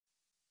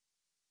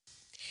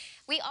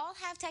We all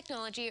have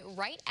technology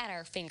right at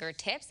our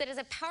fingertips. It is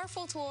a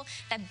powerful tool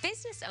that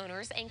business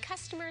owners and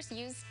customers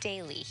use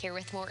daily. Here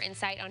with more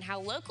insight on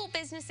how local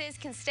businesses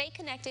can stay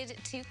connected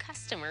to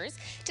customers,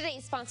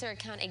 today's sponsor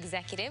account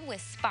executive with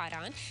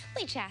SpotOn,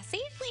 Lee Chassie.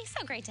 Lee,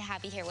 so great to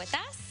have you here with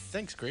us.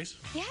 Thanks, Grace.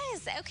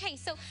 Yes. Okay,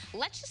 so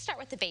let's just start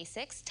with the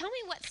basics. Tell me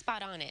what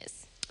SpotOn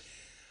is.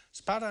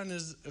 SpotOn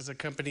is a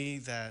company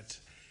that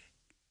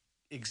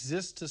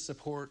exists to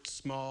support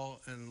small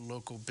and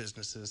local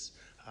businesses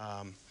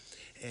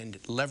and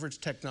leverage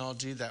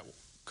technology that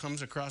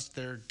comes across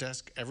their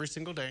desk every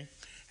single day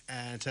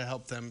and to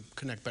help them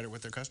connect better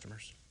with their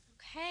customers.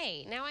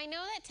 Okay, now I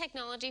know that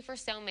technology for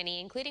so many,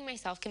 including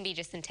myself, can be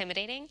just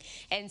intimidating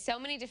in so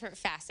many different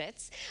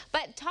facets,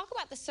 but talk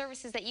about the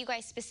services that you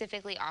guys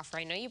specifically offer.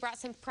 I know you brought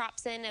some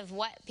props in of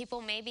what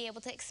people may be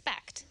able to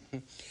expect.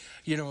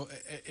 You know,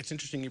 it's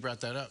interesting you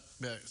brought that up.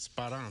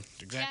 Spot on,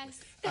 exactly.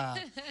 Yes.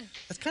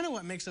 That's kind of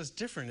what makes us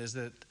different, is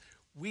that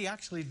we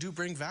actually do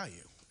bring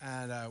value.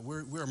 And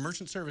we're a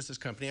merchant services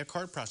company, a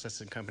card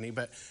processing company,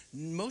 but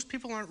most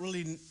people aren't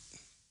really,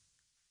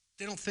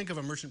 they don't think of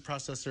a merchant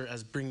processor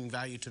as bringing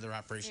value to their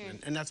operation,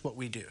 and that's what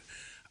we do.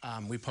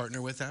 We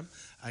partner with them.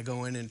 I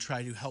go in and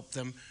try to help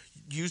them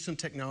use some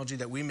technology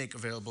that we make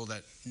available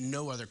that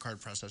no other card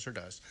processor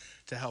does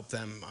to help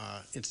them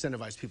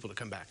incentivize people to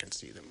come back and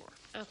see them more.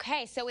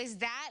 Okay, so is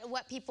that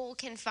what people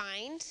can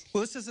find?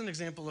 Well, this is an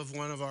example of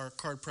one of our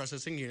card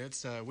processing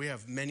units. We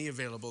have many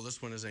available.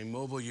 This one is a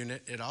mobile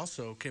unit. It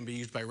also can be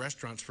used by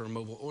restaurants for a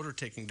mobile order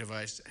taking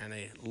device and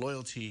a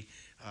loyalty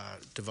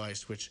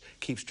device, which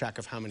keeps track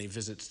of how many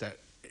visits that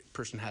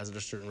person has at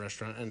a certain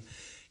restaurant. And,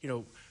 you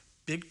know,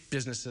 big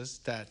businesses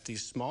that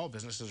these small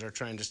businesses are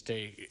trying to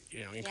stay,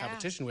 in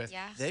competition with,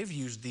 they've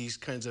used these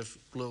kinds of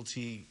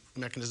loyalty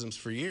mechanisms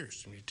for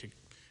years. I mean,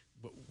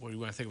 what do you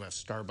want to think about?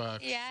 Starbucks?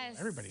 Yes.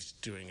 Everybody's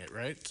doing it,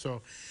 right?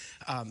 So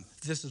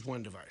this is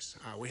one device.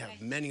 We have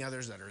many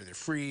others that are either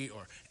free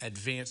or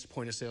advanced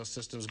point-of-sale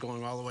systems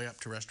going all the way up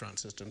to restaurant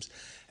systems,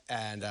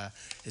 and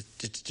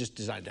it's just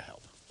designed to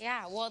help.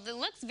 Yeah, well, it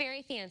looks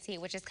very fancy,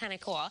 which is kind of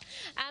cool.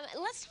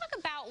 Let's talk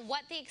about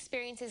what the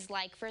experience is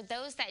like for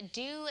those that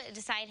do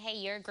decide, hey,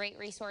 you're a great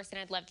resource and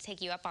I'd love to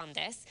take you up on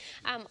this.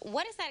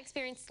 What is that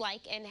experience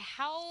like, and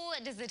how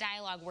does the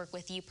dialogue work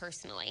with you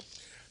personally?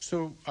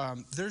 So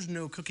there's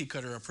no cookie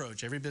cutter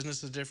approach. Every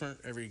business is different.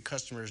 Every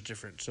customer is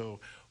different. So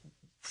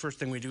first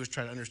thing we do is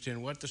try to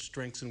understand what the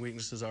strengths and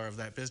weaknesses are of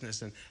that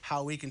business and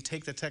how we can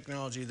take the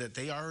technology that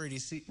they already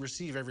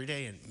receive every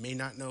day and may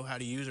not know how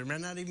to use or may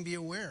not even be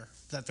aware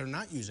that they're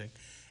not using,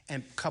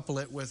 and couple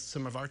it with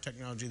some of our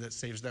technology that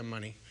saves them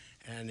money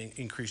and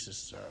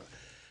increases.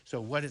 So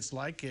what it's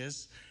like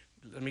is,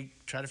 let me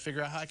try to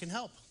figure out how I can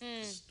help.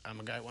 I'm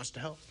a guy who wants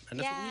to help, and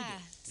that's what we do.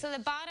 So the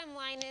bottom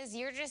line is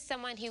you're just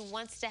someone who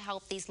wants to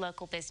help these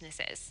local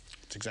businesses.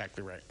 That's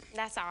exactly right.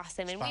 That's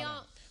awesome. And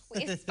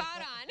it's spot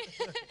on.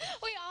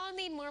 We all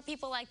need more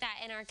people like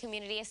that in our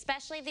community,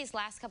 especially these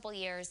last couple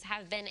years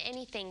have been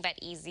anything but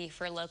easy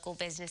for local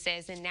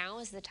businesses, and now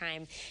is the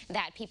time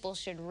that people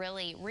should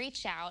really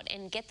reach out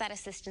and get that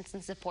assistance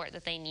and support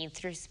that they need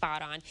through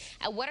SpotOn.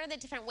 What are the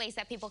different ways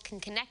that people can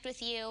connect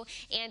with you?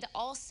 And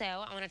also,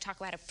 I want to talk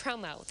about a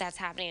promo that's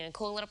happening, a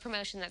cool little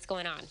promotion that's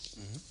going on.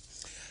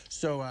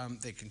 So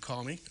they can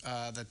call me.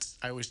 I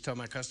always tell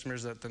my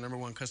customers that the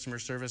 #1 customer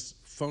service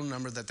phone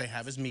number that they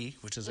have is me,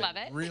 which is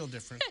a real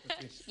difference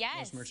between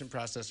most merchant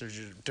processors.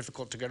 You're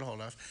difficult to get a hold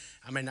of.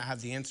 I may not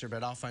have the answer,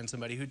 but I'll find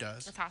somebody who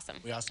does. That's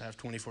awesome. We also have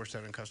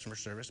 24/7 customer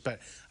service.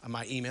 But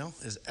my email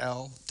is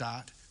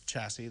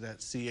l.chassie,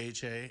 that's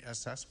CHASSY,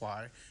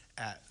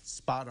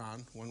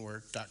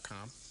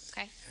 @spoton.com.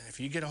 Okay. And if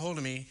you get a hold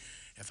of me,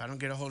 if I don't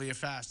get a hold of you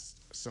fast,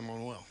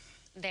 someone will.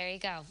 There you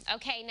go.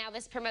 Okay, now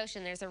this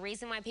promotion, there's a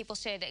reason why people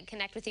should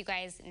connect with you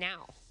guys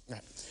now.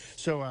 Right.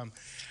 So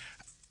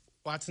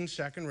Watson's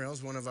Shack and Rail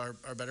is one of our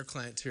better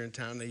clients here in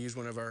town. They use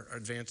one of our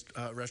advanced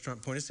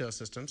restaurant point-of-sale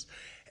systems.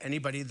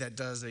 Anybody that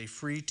does a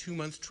free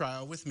 2-month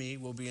trial with me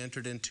will be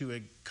entered into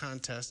a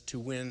contest to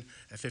win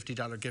a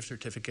 $50 gift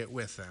certificate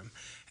with them.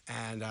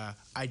 And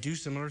I do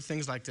similar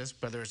things like this,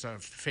 whether it's on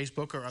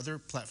Facebook or other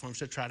platforms,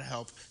 to try to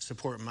help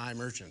support my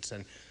merchants.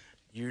 And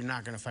you're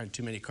not going to find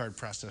too many card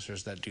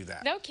processors that do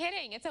that. No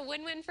kidding. It's a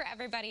win-win for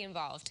everybody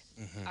involved.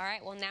 All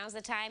right, well, now's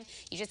the time.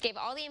 You just gave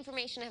all the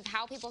information of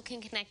how people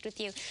can connect with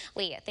you.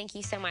 Lee, thank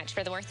you so much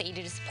for the work that you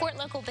do to support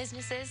local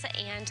businesses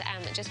and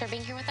just for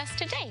being here with us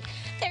today.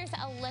 There's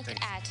a look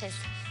at his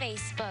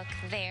Facebook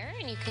there,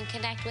 and you can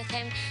connect with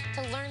him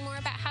to learn more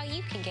about how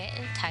you can get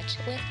in touch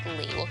with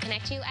Lee. We'll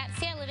connect you at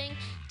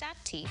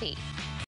CILiving.tv.